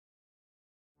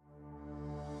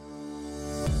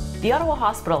The Ottawa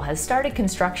Hospital has started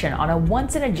construction on a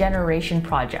once-in-a-generation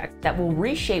project that will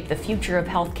reshape the future of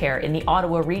healthcare in the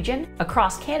Ottawa region,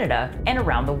 across Canada, and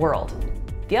around the world.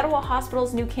 The Ottawa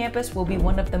Hospital's new campus will be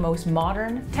one of the most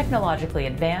modern, technologically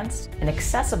advanced, and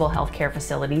accessible healthcare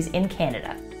facilities in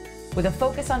Canada. With a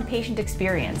focus on patient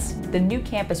experience, the new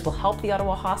campus will help the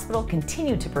Ottawa Hospital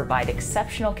continue to provide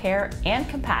exceptional care and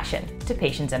compassion to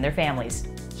patients and their families.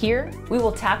 Here, we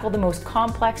will tackle the most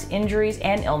complex injuries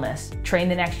and illness, train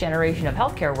the next generation of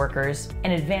healthcare workers,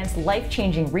 and advance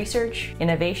life-changing research,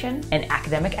 innovation, and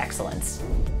academic excellence.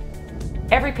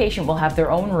 Every patient will have their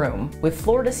own room with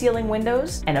floor-to-ceiling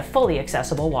windows and a fully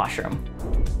accessible washroom.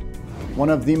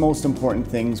 One of the most important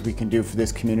things we can do for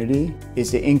this community is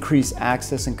to increase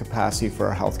access and capacity for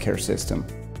our healthcare system.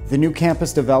 The new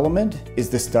campus development is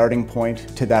the starting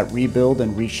point to that rebuild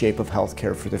and reshape of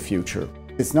healthcare for the future.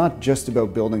 It's not just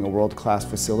about building a world-class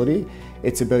facility,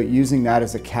 it's about using that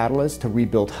as a catalyst to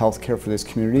rebuild healthcare for this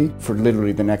community for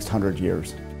literally the next 100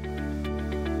 years.